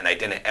said that, and I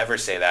didn't ever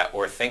say that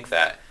or think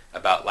that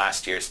about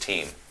last year's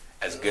team,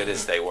 as good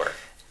as they were.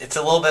 It's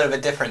a little bit of a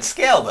different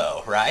scale,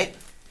 though, right?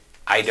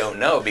 I don't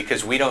know,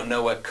 because we don't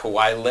know what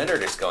Kawhi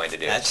Leonard is going to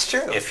do. That's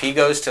true. If he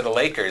goes to the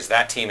Lakers,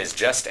 that team is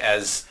just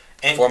as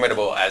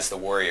formidable as the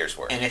Warriors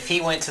were. And if he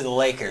went to the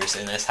Lakers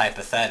in this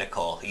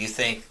hypothetical, you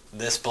think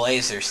this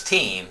Blazers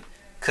team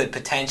could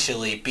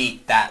potentially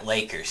beat that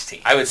Lakers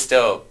team? I would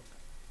still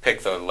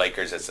pick the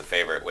Lakers as the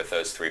favorite with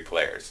those 3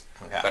 players.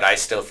 Okay. But I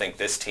still think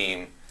this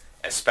team,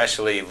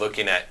 especially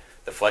looking at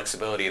the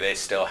flexibility they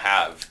still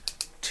have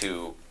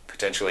to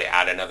potentially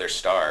add another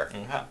star,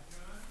 Okay.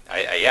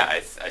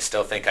 I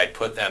still think I'd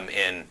put them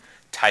in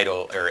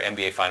title or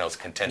NBA Finals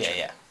contention.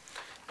 Yeah.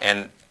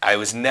 And I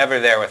was never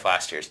there with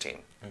last year's team.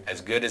 As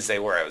good as they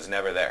were, I was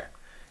never there.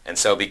 And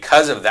so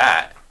because of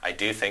that, I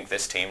do think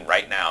this team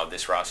right now,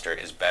 this roster,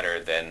 is better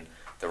than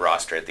the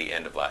roster at the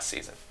end of last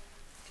season.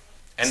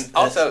 And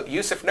also,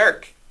 Yusuf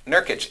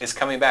Nurkic is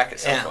coming back at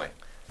some point.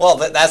 Well,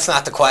 that's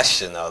not the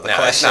question, though. The No,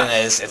 question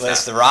it's not. is,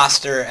 was the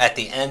roster at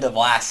the end of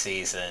last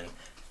season,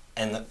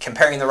 and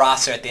comparing the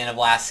roster at the end of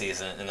last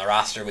season and the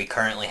roster we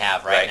currently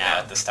have right now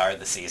at the start of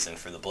the season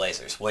for the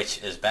Blazers,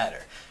 which is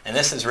better? And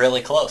this is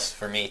really close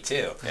for me,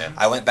 too. Yeah.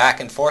 I went back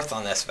and forth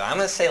on this, but I'm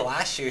going to say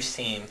last year's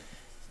team,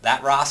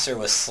 that roster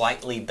was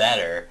slightly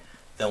better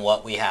than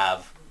what we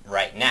have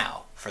right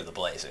now for the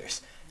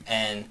Blazers.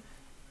 And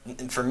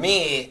for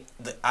me,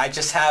 I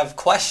just have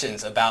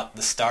questions about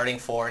the starting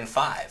 4 and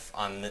 5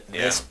 on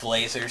this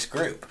Blazers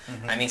group.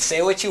 I mean,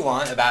 say what you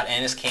want about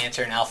Enes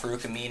Kanter and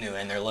Al-Farouq Aminu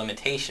and their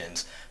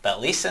limitations, but at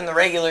least in the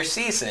regular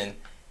season,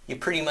 you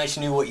pretty much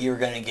knew what you were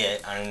going to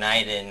get on a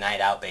night-in,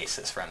 night-out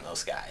basis from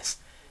those guys.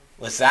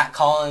 With Zach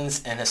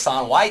Collins and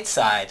Hassan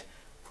Whiteside,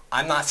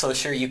 I'm not so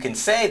sure you can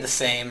say the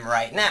same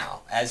right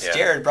now. As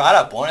Jared brought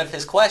up, one of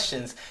his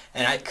questions,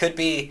 and it could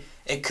be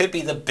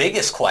the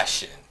biggest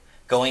question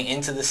going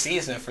into the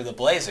season for the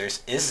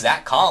Blazers, is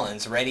Zach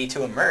Collins ready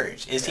to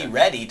emerge? Is he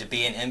ready to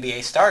be an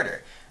NBA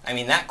starter? I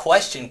mean, that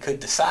question could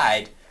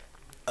decide,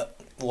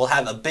 will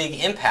have a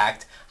big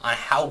impact on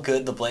how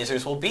good the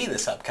Blazers will be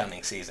this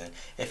upcoming season.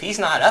 If he's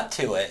not up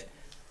to it,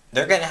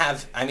 they're going to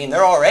have, I mean,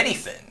 they're already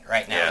thin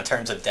right now in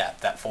terms of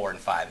depth at 4 and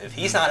 5. If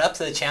he's not up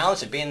to the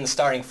challenge of being in the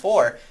starting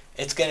 4,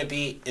 it's going to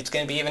be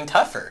even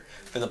tougher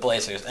for the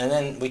Blazers. And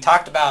then we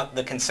talked about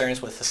the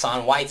concerns with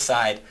Hassan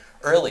Whiteside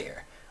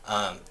earlier.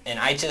 And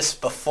I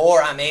just,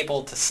 before I'm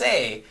able to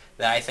say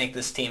that I think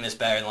this team is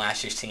better than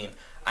last year's team,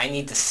 I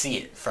need to see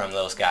it from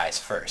those guys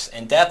first.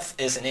 And depth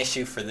is an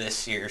issue for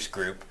this year's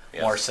group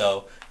more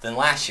so than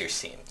last year's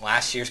team.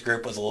 Last year's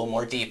group was a little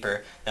more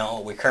deeper than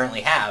what we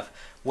currently have.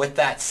 With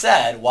that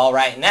said, while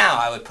right now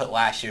I would put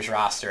last year's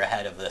roster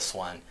ahead of this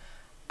one,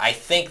 I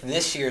think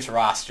this year's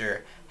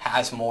roster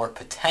has more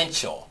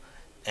potential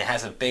and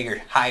has a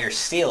bigger, higher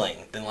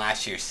ceiling than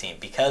last year's team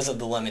because of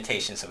the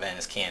limitations of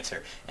Enes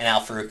Kanter and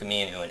Al-Farouq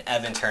Aminu and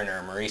Evan Turner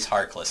and Maurice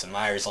Harkless and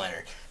Myers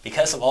Leonard.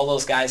 Because of all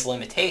those guys'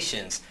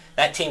 limitations,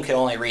 that team could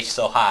only reach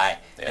so high,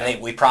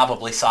 and we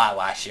probably saw it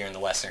last year in the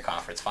Western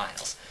Conference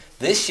Finals.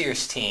 This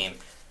year's team,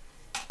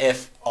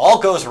 if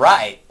all goes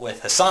right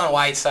with Hassan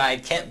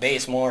Whiteside, Kent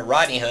Bazemore,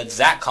 Rodney Hood,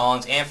 Zach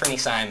Collins, Anthony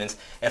Simons,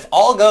 if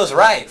all goes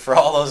right for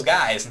all those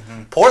guys,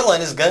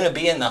 Portland is going to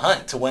be in the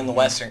hunt to win the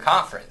Western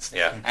Conference,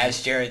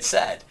 as Jared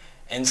said.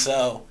 And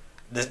so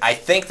I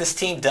think this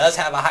team does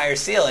have a higher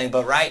ceiling,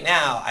 but right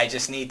now I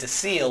just need to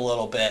see a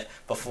little bit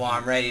before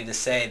I'm ready to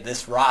say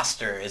this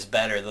roster is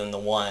better than the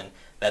one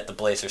that the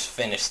Blazers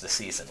finished the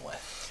season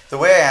with. The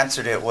way I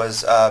answered it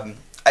was,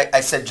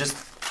 I said just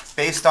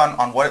based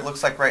on what it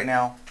looks like right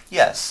now,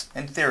 yes,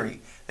 in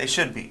theory, they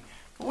should be.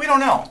 But we don't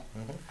know.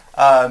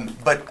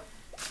 But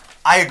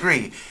I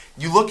agree.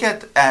 You look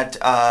at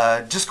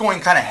just going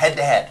kind of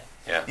head-to-head,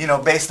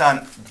 based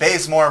on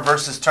Bazemore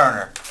versus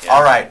Turner. Yeah.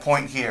 All right,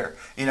 point here.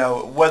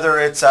 Whether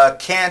it's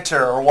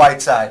Kanter or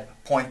Whiteside,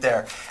 point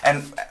there.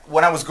 And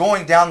when I was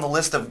going down the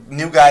list of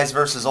new guys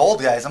versus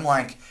old guys, I'm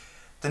like,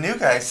 the new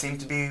guys seem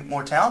to be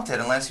more talented,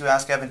 unless you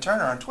ask Evan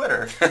Turner on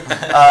Twitter,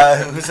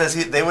 who says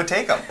they would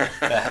take them.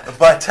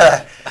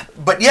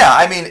 But yeah,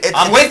 I mean,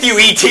 I'm with you,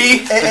 ET.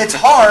 It's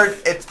hard.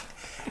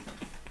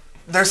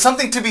 There's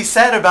something to be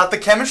said about the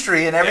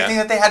chemistry and everything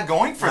that they had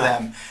going for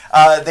them.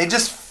 They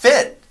just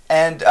fit,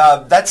 and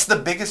that's the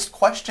biggest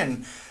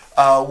question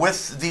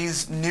with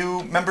these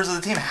new members of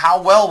the team.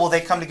 How well will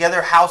they come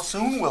together? How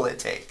soon will it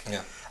take?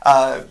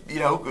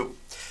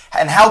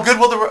 And how good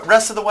will the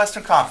rest of the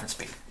Western Conference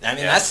be? I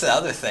mean, that's the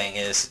other thing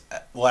is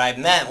what I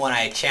meant when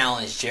I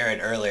challenged Jared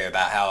earlier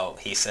about how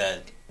he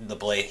said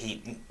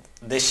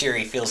this year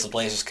he feels the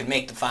Blazers could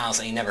make the finals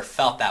and he never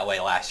felt that way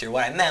last year.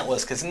 What I meant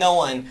was because no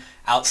one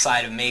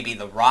outside of maybe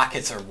the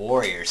Rockets or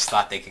Warriors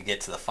thought they could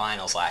get to the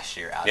finals last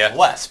year out of the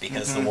West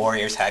because the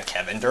Warriors had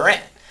Kevin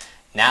Durant.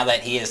 Now that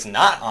he is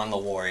not on the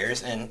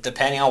Warriors, and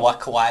depending on what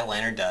Kawhi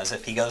Leonard does,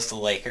 if he goes to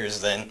the Lakers,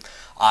 then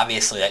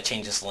obviously that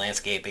changes the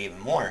landscape even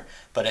more.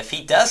 But if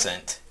he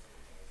doesn't,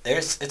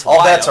 it's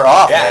all bets are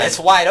off. Yeah, it's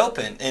wide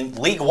open and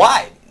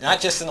league-wide, not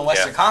just in the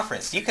Western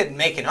Conference. You could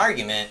make an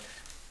argument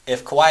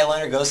if Kawhi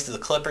Leonard goes to the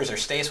Clippers or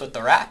stays with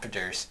the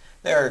Raptors,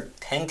 there are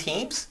 10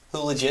 teams who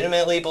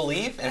legitimately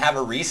believe and have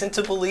a reason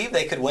to believe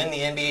they could win the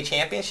NBA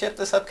championship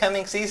this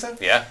upcoming season.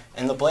 Yeah.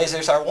 And the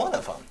Blazers are one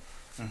of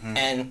them.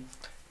 And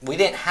we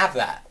didn't have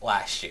that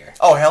last year.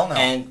 Oh, hell no.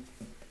 And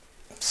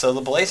so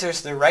the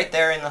Blazers, they're right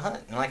there in the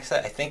hunt. And like I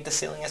said, I think the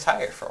ceiling is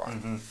higher for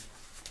them.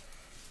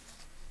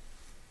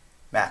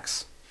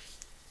 Max.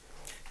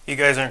 You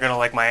guys aren't going to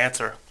like my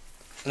answer.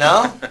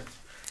 No?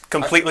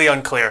 Completely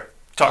unclear.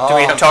 Talk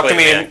to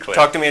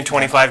me in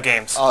 25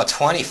 games. Oh,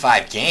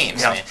 25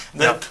 games, man.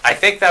 I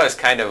think that was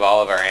kind of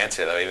all of our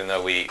answer, though, even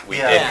though we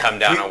did come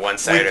down on one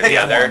side or the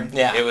other.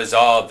 Yeah. It was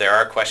all, there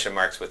are question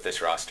marks with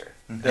this roster.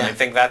 And I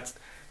think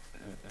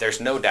there's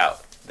no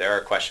doubt there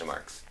are question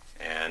marks.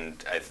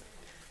 And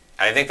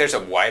I think there's a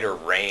wider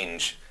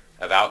range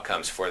of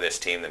outcomes for this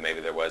team than maybe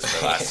there was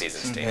for last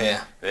season's team.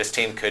 Yeah. This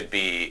team could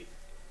be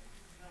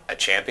a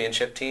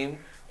championship team,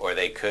 or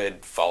they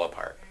could fall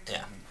apart.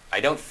 Yeah. I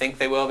don't think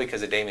they will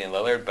because of Damian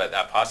Lillard, but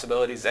that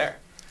possibility's there.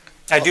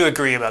 I do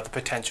agree about the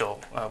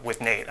potential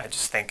with Nate. I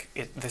just think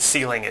the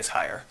ceiling is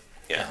higher.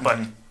 Yeah. But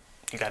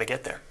you got to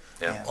get there.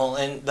 Yeah. Well,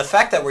 and the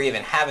fact that we're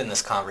even having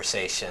this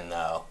conversation,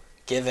 though,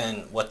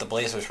 given what the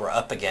Blazers were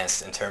up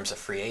against in terms of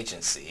free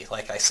agency,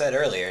 like I said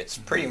earlier, it's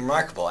pretty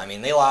remarkable. I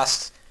mean,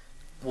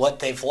 what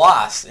they've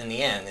lost in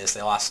the end is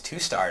they lost 2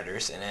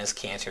 starters, Enes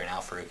Kanter and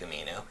Al-Farouq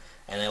Aminu,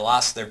 and they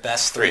lost their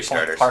best 3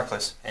 starters.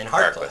 Harkless. And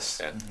Harkless.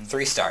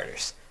 3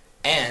 starters.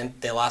 And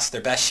they lost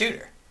their best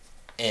shooter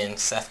in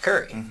Seth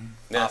Curry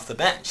off the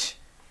bench.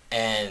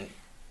 And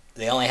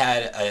they only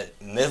had a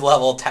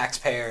mid-level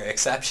taxpayer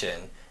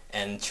exception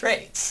and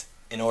trades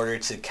in order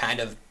to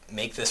kind of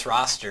make this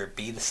roster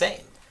be the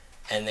same.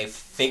 And they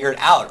figured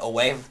out a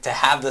way to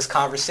have this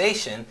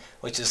conversation,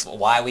 which is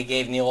why we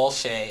gave Neil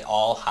Olshey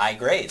all high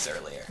grades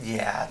earlier.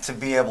 Yeah, to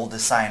be able to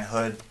sign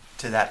Hood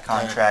to that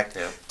contract,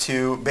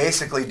 to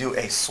basically do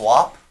a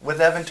swap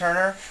with Evan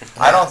Turner.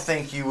 I don't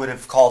think you would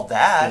have called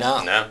that.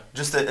 No.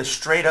 Just a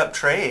straight-up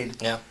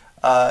trade. Yeah.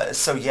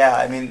 So, yeah,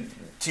 I mean,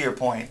 to your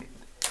point,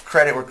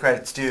 credit where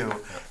credit's due.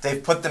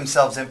 They've put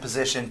themselves in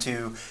position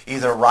to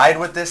either ride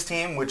with this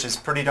team, which is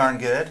pretty darn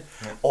good,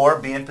 or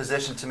be in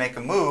position to make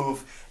a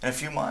move in a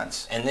few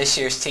months. And this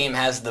year's team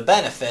has the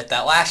benefit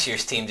that last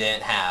year's team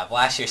didn't have.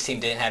 Last year's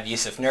team didn't have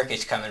Yusuf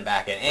Nurkic coming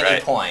back at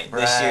any point.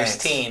 This year's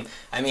team,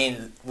 I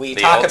mean, we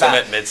talk about... The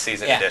ultimate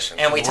mid-season addition.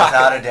 And we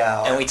Without a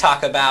doubt. And we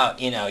talk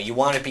about, you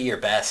want to be your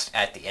best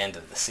at the end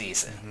of the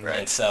season. Right.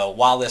 And so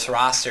while this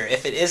roster,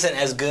 if it isn't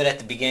as good at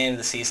the beginning of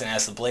the season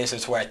as the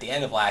Blazers were at the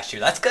end of last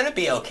year, that's going to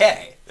be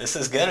okay. This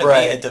is going to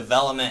Right. be a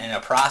development and a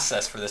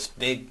process for this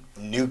big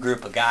new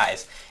group of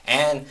guys.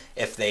 And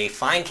if they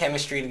find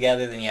chemistry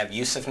together, then you have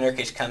Yusuf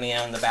Nurkic coming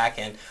out on the back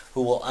end,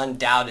 who will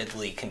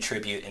undoubtedly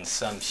contribute in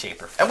some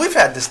shape or form. And we've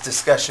had this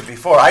discussion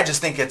before. I just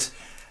think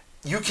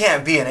you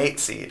can't be an 8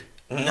 seed.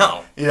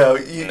 No. You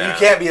No.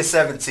 can't be a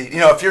 7 seed.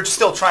 If you're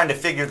still trying to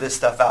figure this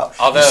stuff out,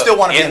 Although you still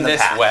want to be in the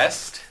this pack.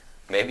 West,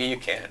 maybe you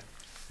can.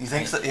 You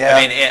think so? Yeah.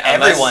 I mean,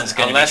 everyone's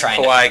gonna be unless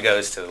trying to- Kawhi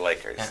goes to the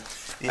Lakers.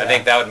 Yeah. I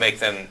think that would make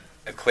them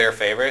a clear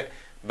favorite.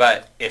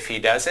 But if he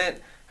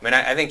doesn't,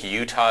 I think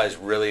Utah is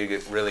really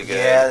good. Really good.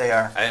 Yeah, they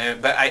are.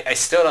 But I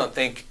still don't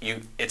think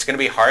it's going to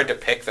be hard to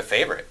pick the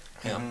favorite.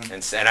 Yeah.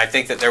 And I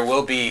think that there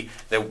will be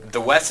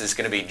the West is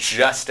going to be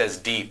just as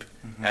deep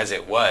as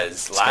it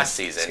was last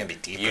season. It's gonna be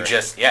deeper. You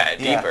just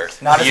deeper.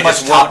 Not as you much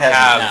just won't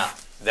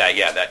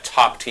top-heavy. have that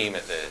top team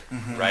at the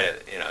right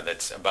at,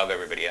 that's above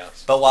everybody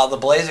else. But while the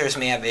Blazers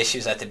may have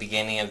issues at the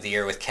beginning of the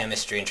year with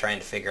chemistry and trying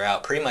to figure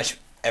out pretty much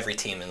every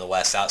team in the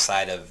West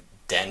outside of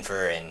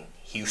Denver and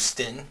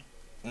Houston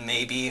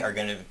maybe are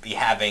going to be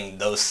having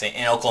those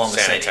in Oklahoma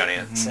San City.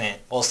 Antonio.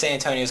 Well, San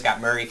Antonio's got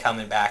Murray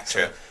coming back, so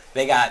True.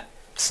 they got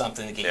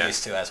something to get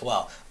used to as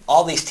well.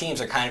 All these teams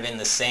are kind of in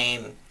the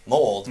same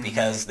mold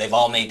because they've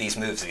all made these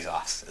moves this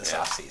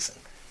offseason.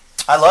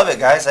 I love it,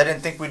 guys. I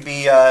didn't think we'd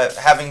be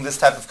having this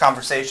type of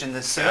conversation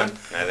this soon. Yeah,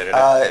 neither did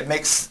I. It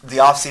makes the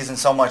off-season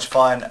so much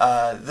fun.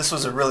 This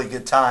was a really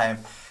good time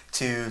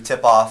to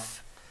tip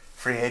off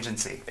free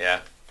agency.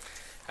 Yeah.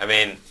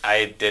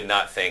 I did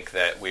not think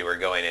that we were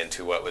going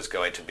into what was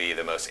going to be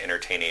the most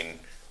entertaining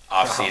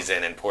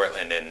offseason in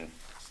Portland in,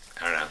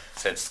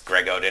 since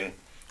Greg Oden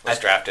was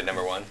drafted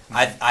number 1.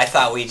 I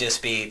thought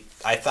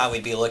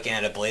we'd be looking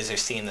at a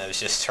Blazers team that was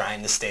just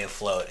trying to stay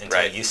afloat until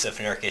Right. Yusuf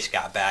Nurkic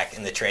got back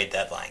and the trade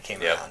deadline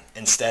came Yep. around.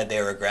 Instead,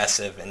 they were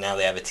aggressive, and now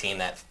they have a team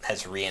that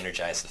has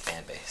re-energized the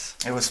fan base.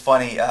 It was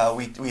funny.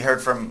 We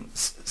heard from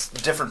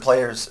different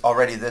players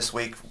already this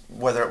week,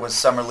 whether it was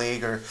Summer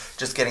League or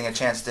just getting a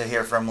chance to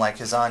hear from like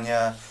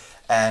Hizania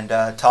and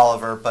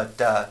Tolliver.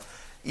 But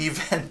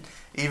even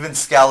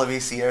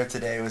Scalaviciere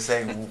today was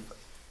saying,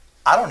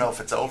 I don't know if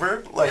it's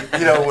over.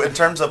 In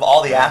terms of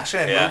all the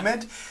action and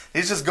movement,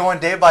 he's just going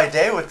day by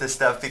day with this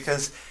stuff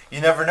because you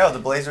never know. The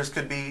Blazers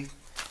could be.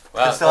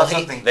 Well, still have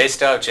something. They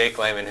still have Jake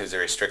Layman, who's a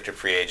restricted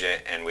free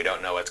agent, and we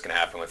don't know what's going to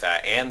happen with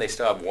that. And they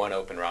still have one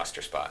open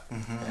roster spot.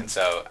 And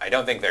so I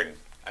think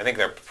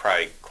they're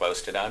probably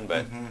close to done,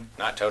 but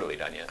not totally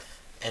done yet.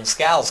 And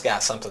Scal's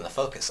got something to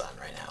focus on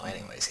right now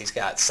anyways. He's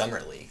got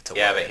Summer League to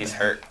Yeah, worry but he's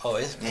about. hurt. Oh,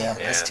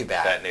 that's too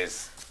bad. That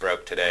news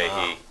broke today.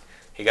 Wow.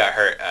 He got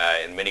hurt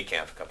in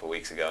minicamp a couple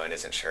weeks ago and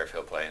isn't sure if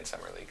he'll play in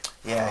Summer League.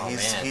 Yeah, Oh,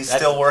 he's man.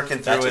 still working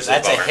through it.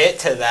 That's a bummer. hit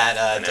to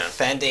that know.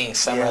 defending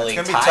Summer It's League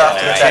gonna be title. tough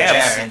to right get that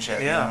there.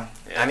 championship. Yeah.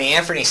 Yeah. I mean,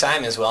 Anthony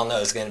Simons well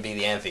knows is going to be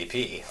the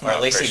MVP, or Oh,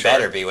 at least for he sure.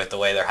 better be with the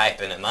way they're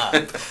hyping him up.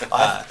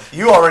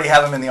 You already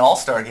have him in the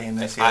All-Star game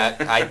this year,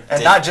 I and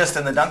did- not just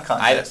in the dunk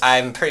contest.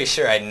 I'm pretty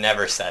sure I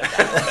never said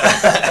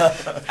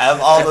that. Out of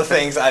all the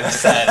things I've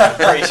said, I'm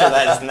pretty sure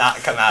that has not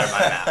come out of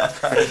my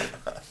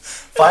mouth.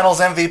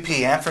 Finals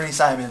MVP, Anthony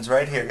Simons,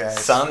 right here,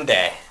 guys.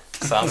 Someday,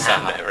 somehow.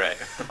 Someday, right.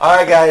 All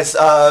right, guys.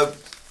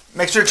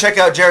 Make sure to check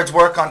out Jared's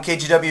work on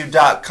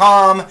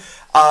kgw.com.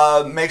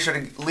 Make sure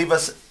to leave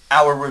us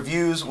our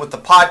reviews with the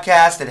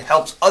podcast. It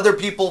helps other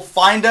people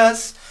find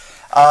us.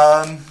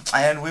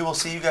 And we will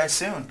see you guys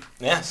soon.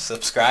 Yeah,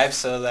 subscribe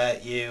so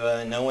that you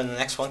know when the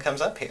next one comes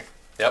up here.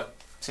 Yep.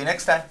 See you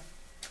next time.